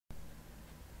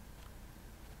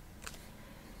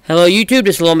Hello YouTube,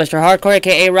 this is Little Mr. Hardcore,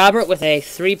 aka Robert, with a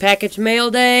 3-package mail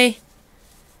day.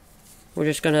 We're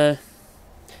just gonna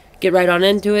get right on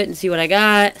into it and see what I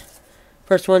got.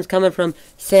 First one's coming from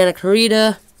Santa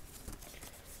Clarita.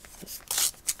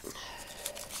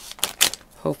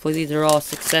 Hopefully these are all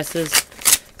successes,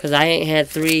 because I ain't had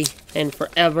 3 in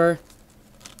forever.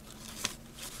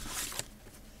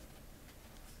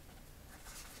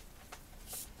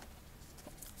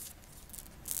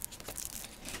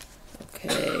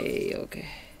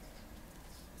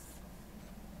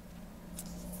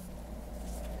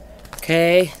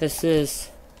 Okay, this is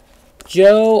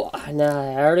Joe. No,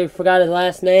 I already forgot his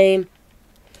last name.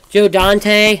 Joe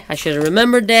Dante. I should have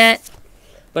remembered that.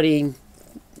 But he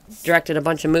directed a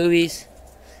bunch of movies.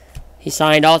 He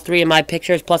signed all 3 of my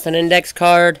pictures plus an index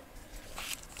card.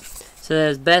 So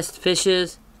there's Best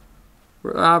Fishes,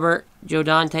 Robert, Joe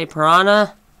Dante,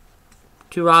 Piranha.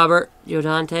 To Robert, Joe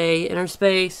Dante, Inner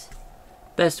Space.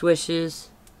 Best Wishes.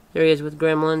 There he is with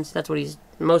Gremlins. That's what he's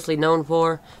mostly known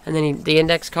for. And then the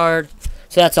index card.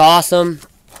 So that's awesome.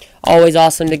 Always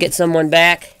awesome to get someone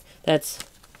back that's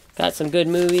got some good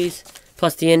movies.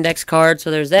 Plus the index card.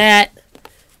 So there's that.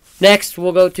 Next,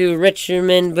 we'll go to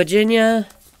Richmond, Virginia.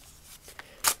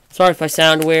 Sorry if I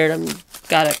sound weird. I've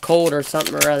got a cold or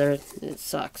something or other. It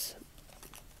sucks.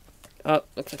 Oh,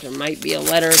 looks like there might be a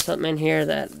letter or something in here.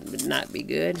 That would not be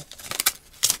good.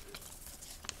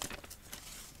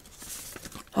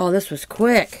 Oh, this was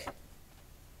quick.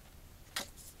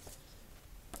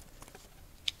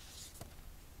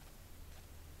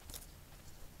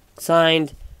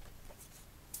 Signed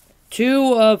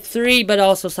 2 of 3, but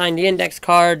also signed the index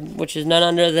card, which is none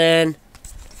other than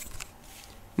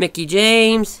Mickey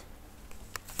James.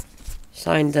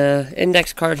 Signed the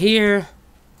index card here.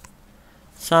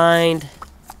 Signed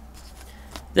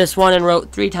this one and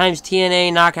wrote 3 times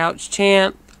TNA Knockouts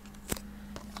Champ.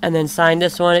 And then signed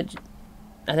this one.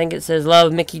 I think it says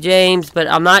Love Mickey James, but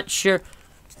I'm not sure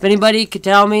if anybody could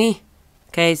tell me.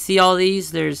 Okay, see all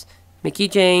these? There's Mickey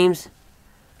James,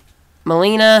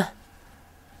 Melina,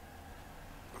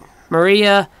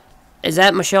 Maria. Is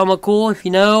that Michelle McCool? If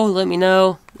you know, let me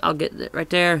know. I'll get it right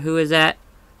there. Who is that?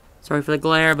 Sorry for the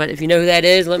glare, but if you know who that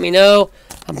is, let me know.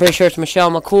 I'm pretty sure it's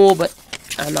Michelle McCool, but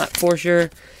I'm not for sure.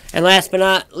 And last but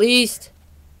not least,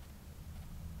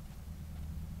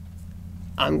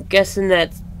 I'm guessing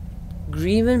that's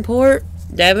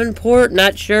Davenport,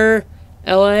 not sure.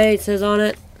 LA, it says on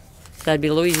it. So that'd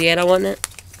be Louisiana, wouldn't it?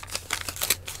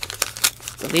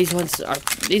 So these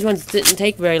ones didn't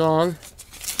take very long.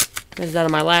 This is out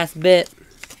of my last bit.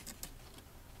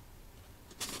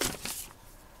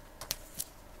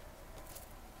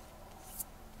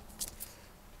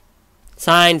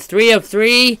 Signed 3 of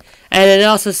 3, and it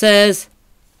also says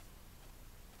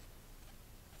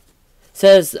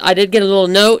I did get a little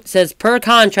note. Says per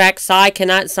contract, Cy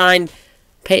cannot sign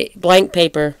blank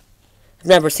paper. I've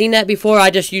never seen that before.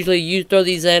 I just usually throw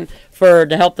these in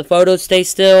to help the photos stay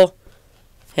still,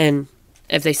 and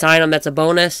if they sign them, that's a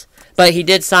bonus. But he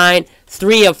did sign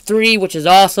 3 of 3, which is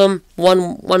awesome.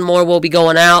 One more will be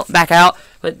going back out.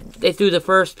 But they threw the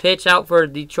first pitch out for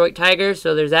Detroit Tigers,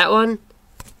 so there's that one.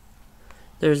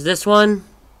 There's this one.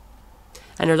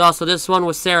 And there's also this one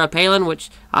with Sarah Palin,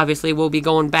 which obviously will be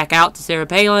going back out to Sarah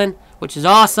Palin, which is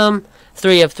awesome.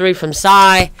 3 of 3 from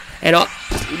Cy. And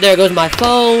there goes my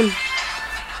phone.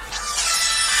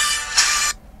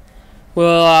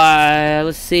 Well,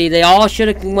 let's see. They all should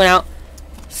have went out.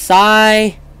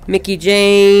 Cy, Mickey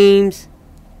James,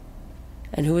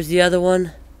 and who was the other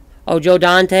one? Oh, Joe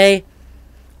Dante.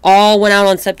 All went out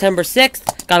on September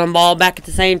 6th. Got them all back at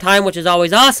the same time, which is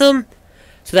always awesome.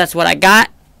 So that's what I got.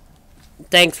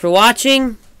 Thanks for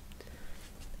watching.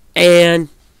 And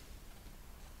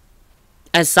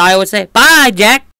as Cy would say, bye, Jack.